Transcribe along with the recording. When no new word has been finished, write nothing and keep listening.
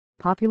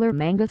popular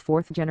manga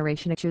 4th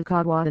generation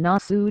Ichikawa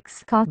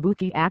Ennosuke's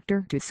Kabuki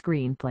actor to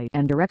screenplay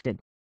and directed,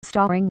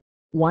 starring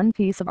One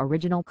Piece of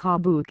original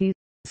Kabuki,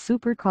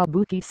 Super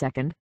Kabuki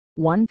II.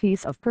 One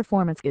Piece of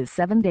performance is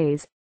 7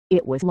 days.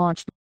 It was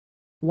launched.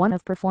 One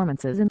of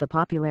performances in the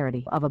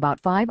popularity of about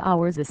 5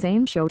 hours. The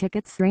same show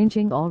tickets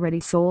ranging already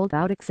sold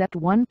out except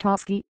one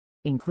Toski,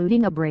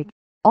 including a break,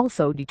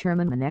 also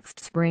determine the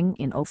next spring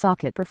in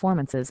Osaka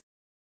performances.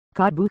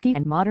 Kabuki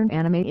and modern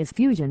anime is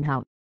fusion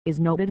how is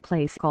noted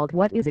place called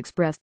What is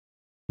Expressed.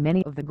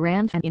 Many of the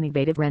grand and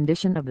innovative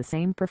rendition of the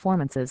same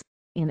performances,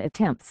 in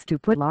attempts to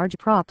put large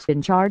props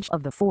in charge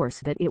of the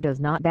force that it does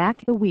not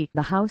back the weak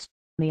the house,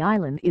 the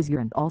island is your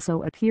and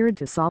also appeared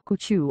to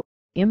Sakuchu,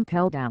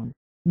 Impel Down,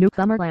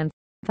 Newcomerland,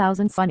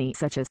 Thousand Funny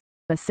such as,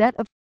 a set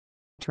of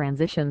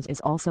transitions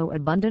is also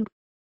abundant.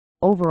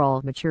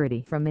 Overall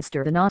maturity from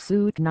Mr.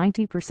 Ennosuke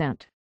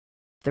 90%.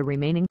 The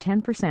remaining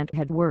 10%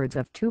 had words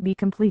of to be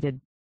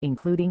completed,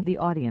 including the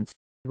audience,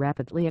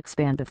 rapidly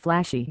expand a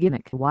flashy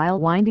gimmick while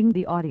winding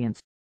the audience.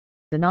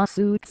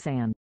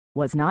 Ennosuke-san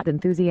was not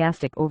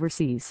enthusiastic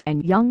overseas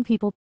and young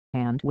people,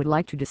 and would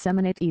like to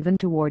disseminate even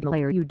toward a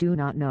layer you do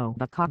not know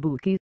the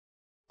Kabuki.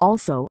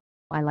 Also,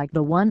 I like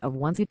the one of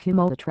onesie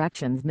Kimo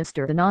attractions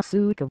Mr.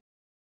 Ennosuke.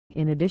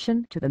 In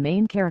addition to the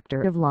main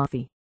character of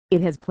Luffy,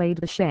 it has played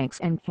the Shanks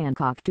and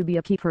Hancock to be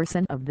a key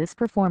person of this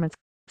performance,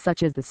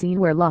 such as the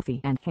scene where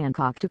Luffy and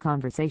Hancock to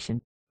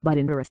conversation, but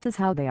interest is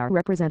how they are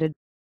represented.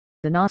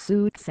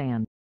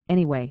 Ennosuke-san,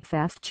 anyway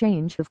fast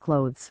change of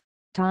clothes,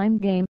 time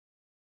game.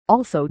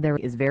 Also there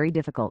is very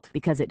difficult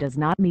because it does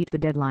not meet the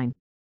deadline.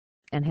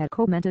 And had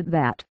commented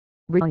that,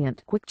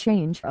 brilliant quick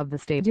change of the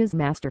stage's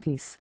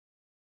masterpiece.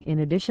 In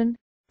addition,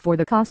 for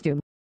the costume,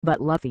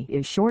 but Luffy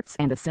is shorts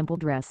and a simple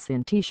dress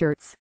in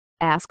t-shirts.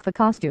 Ask the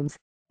costumes,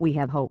 we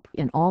have hope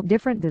in all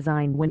different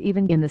design when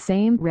even in the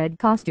same red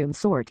costume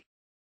sort.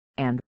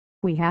 And,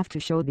 we have to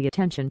show the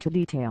attention to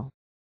detail.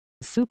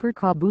 Super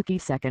Kabuki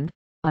II,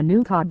 a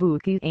new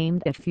Kabuki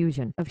aimed at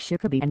fusion of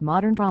shikabi and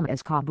modern drama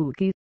as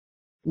Kabuki.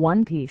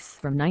 One Piece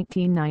from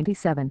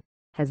 1997,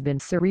 has been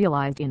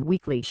serialized in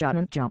Weekly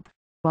Shonen Jump,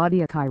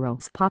 Body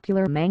Kairo's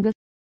popular manga.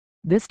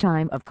 This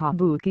time of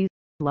Kabuki,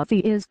 Luffy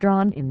is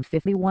drawn in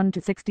 51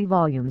 to 60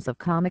 volumes of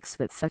comics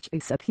that such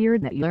as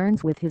appeared that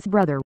learns with his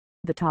brother,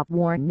 the top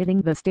worn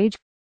knitting the stage.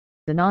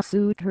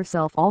 Ennosuke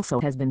herself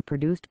also has been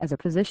produced as a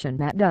position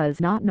that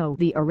does not know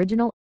the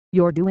original,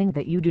 you're doing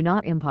that you do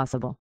not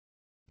impossible.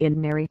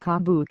 In Mary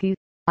Kabuki,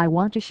 I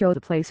want to show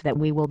the place that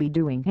we will be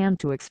doing and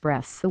to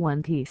express the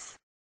One Piece.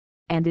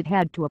 And it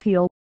had to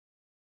appeal,